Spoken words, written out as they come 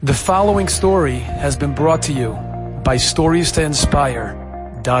The following story has been brought to you by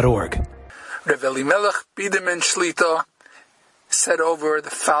StoriesToInspire.org. Rav Elimelech Biderman Shlita said over the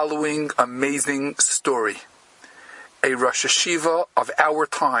following amazing story. A Rosh Hashiva of our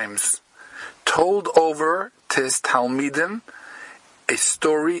times told over to his Talmidim a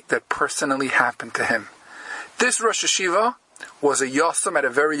story that personally happened to him. This Rosh Hashiva was a Yosem at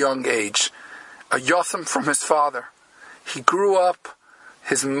a very young age, a Yosem from his father. He grew up.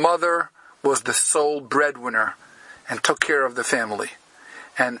 His mother was the sole breadwinner and took care of the family.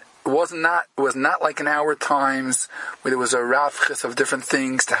 And it was not like in our times where there was a rafchis of different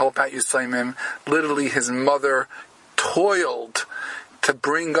things to help out Yisraelim. Literally, his mother toiled to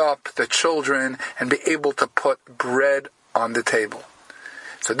bring up the children and be able to put bread on the table.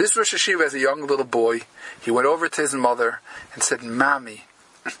 So this Rosh Hashiva, as a young little boy, he went over to his mother and said, "Mommy,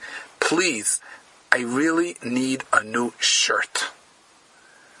 please, I really need a new shirt."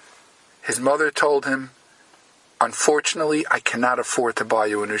 His mother told him, "Unfortunately, I cannot afford to buy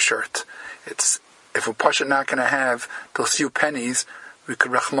you a new shirt. If we're Pasha not going to have those few pennies, we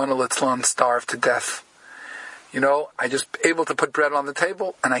could Rachmana litzlan starve to death. I just able to put bread on the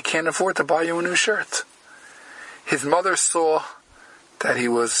table, and I can't afford to buy you a new shirt." His mother saw that he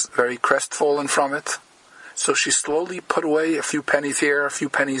was very crestfallen from it, so she slowly put away a few pennies here, a few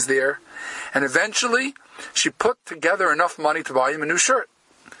pennies there, and eventually she put together enough money to buy him a new shirt.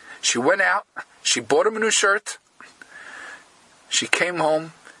 She went out, she bought him a new shirt, she came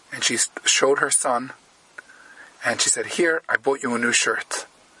home, and she showed her son, and she said, "Here, I bought you a new shirt."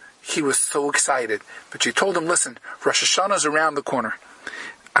 He was so excited, but she told him, "Listen, Rosh Hashanah is around the corner.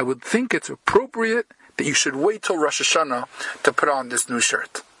 I would think it's appropriate that you should wait till Rosh Hashanah to put on this new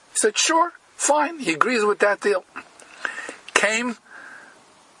shirt." He said, "Sure, fine." He agrees with that deal. Came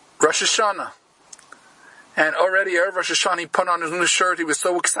Rosh Hashanah. And already Erev Rosh Hashanah, he put on his new shirt. He was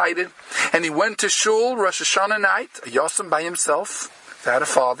so excited. And he went to shul Rosh Hashanah night, a Yosem by himself, without a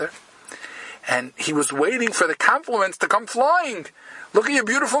father. And he was waiting for the compliments to come flying. "Look at your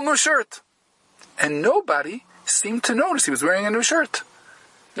beautiful new shirt." And nobody seemed to notice he was wearing a new shirt.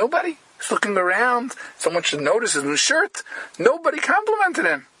 Nobody. He's looking around. Someone should notice his new shirt. Nobody complimented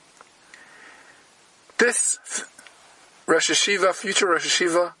him. This Rosh Hashiva, future Rosh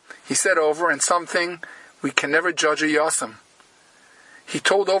Hashiva, he said over, and something we can never judge a Yosem. He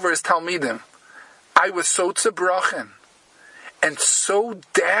told over his Talmidim, "I was so tzibrochen and so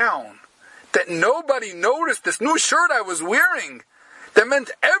down that nobody noticed this new shirt I was wearing that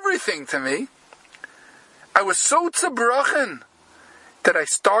meant everything to me. I was so tzibrochen that I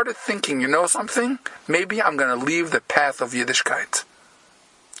started thinking, something? Maybe I'm going to leave the path of Yiddishkeit."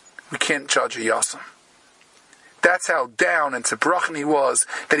 We can't judge a Yosem. That's how down and tzibrochen he was,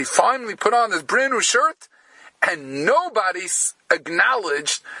 that he finally put on this brand new shirt, and nobody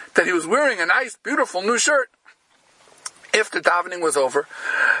acknowledged that he was wearing a nice, beautiful new shirt. After davening was over,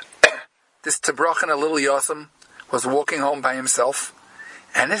 this tzibrochen, a little Yosem, was walking home by himself,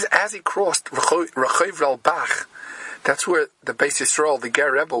 and as he crossed Rechov al-Bach, that's where the Beis Yisrael, the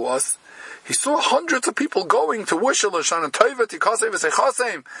Ger Rebbe, was, he saw hundreds of people going to Wushel Shana Tova Tikasei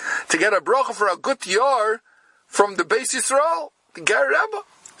V'Seichasem to get a bracha for a good yar from the Beis Yisrael, the Ger Rebbe.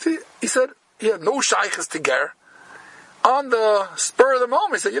 See, he said he had no shaykhs to Ger. On the spur of the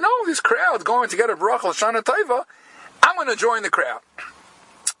moment, he said, this crowd's going to get a bracha Shana Tova, I'm going to join the crowd.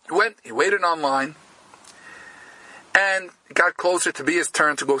 He waited online, and it got closer to be his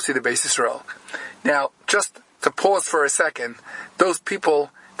turn to go see the Beis Yisrael. Now, just to pause for a second, those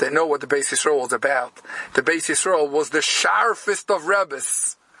people that know what the Beis Yisrael was about, the Beis Yisrael was the sharpest of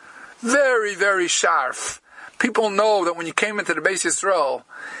Rebbes. Very, very sharp. People know that when you came into the Beis Yisrael,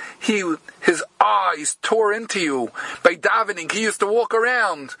 his eyes tore into you. By davening, he used to walk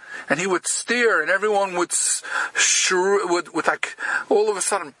around and he would stare, and everyone would like all of a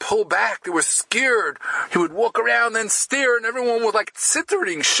sudden pull back. They were scared. He would walk around and stare, and everyone was like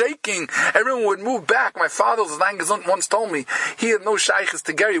zittering, shaking. Everyone would move back. My father's Langazon once told me he had no shaykhs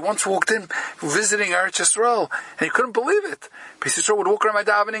to Gary. He once walked in visiting Eretz Yisrael, and he couldn't believe it. Beis Yisrael would walk around my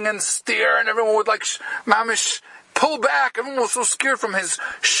davening and stare, and everyone would like mamish pull back. Everyone was so scared from his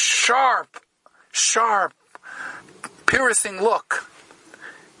sharp, piercing look.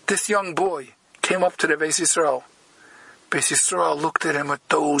 This young boy came up to the Beis Yisrael. Beis Yisrael looked at him with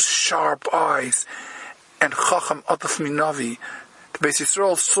those sharp eyes, and Chacham Ataf Minavi, the Beis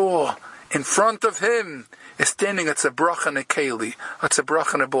Yisrael saw in front of him is standing a tzibrochen a keli, a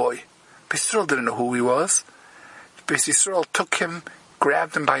tzibrochen a boy. Beis Yisrael didn't know who he was. Beis Yisrael took him,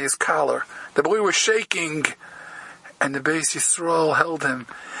 grabbed him by his collar. The boy was shaking. And the Beis Yisrael held him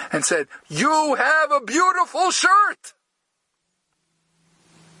and said, "You have a beautiful shirt."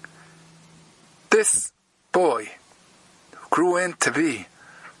 This boy grew in to be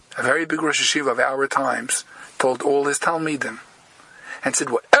a very big Rosh Hashiva of our times, told all his Talmidim, and said,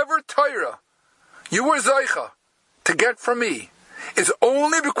 whatever Torah you were Zaycha to get from me is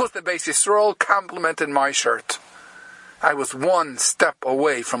only because the Beis Yisrael complimented my shirt. I was one step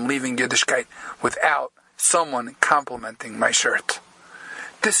away from leaving Yiddishkeit without someone complimenting my shirt.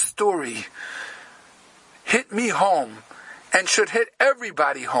 This story hit me home and should hit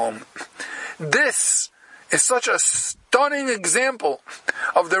everybody home. This is such a stunning example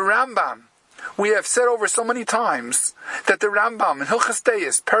of the Rambam. We have said over so many times that the Rambam in Hilchos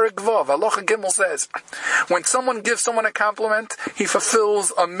Teis, Perek Vav, Halacha Gimel says, when someone gives someone a compliment, he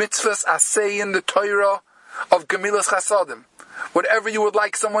fulfills a mitzvahs asay in the Torah of Gemilas Chasadim. Whatever you would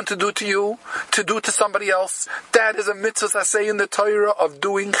like someone to do to you, to do to somebody else, that is a mitzvahs asay in the Torah of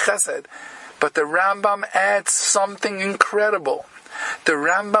doing chesed. But the Rambam adds something incredible. The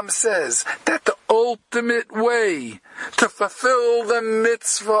Rambam says that the ultimate way to fulfill the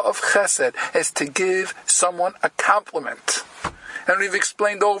mitzvah of chesed is to give someone a compliment. And we've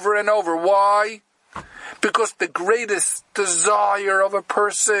explained over and over why. Because the greatest desire of a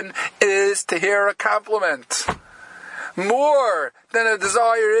person is to hear a compliment. More than a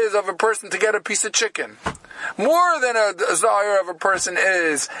desire is of a person to get a piece of chicken. More than a desire of a person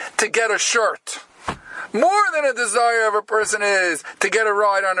is to get a shirt. More than a desire of a person is to get a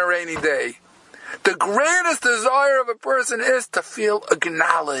ride on a rainy day. The greatest desire of a person is to feel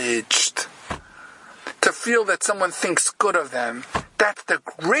acknowledged. To feel that someone thinks good of them. That's the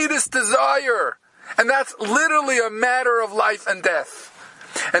greatest desire. And that's literally a matter of life and death.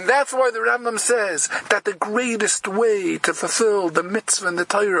 And that's why the Rambam says that the greatest way to fulfill the mitzvah and the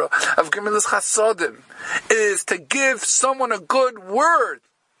Torah of Gemilas Chasadim is to give someone a good word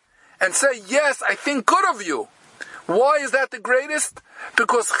and say, yes, I think good of you. Why is that the greatest?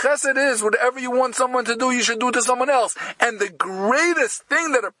 Because chesed is whatever you want someone to do, you should do to someone else. And the greatest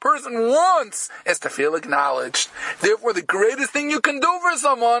thing that a person wants is to feel acknowledged. Therefore, the greatest thing you can do for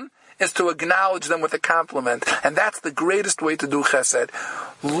someone is to acknowledge them with a compliment. And that's the greatest way to do chesed.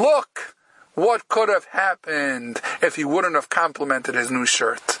 Look what could have happened if he wouldn't have complimented his new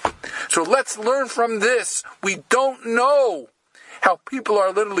shirt. So let's learn from this. We don't know how people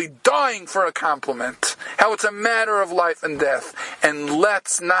are literally dying for a compliment, how it's a matter of life and death. And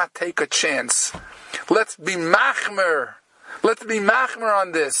let's not take a chance. Let's be machmer. Let's be machmer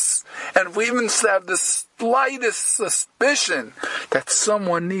on this. And if we even have the slightest suspicion that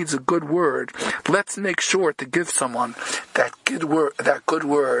someone needs a good word, let's make sure to give someone that good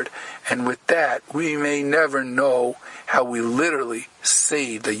word. And with that, we may never know how we literally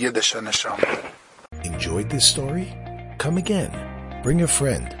save the Yiddish Neshama. Enjoyed this story? Come again. Bring a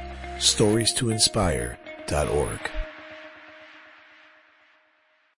friend. StoriesToInspire.org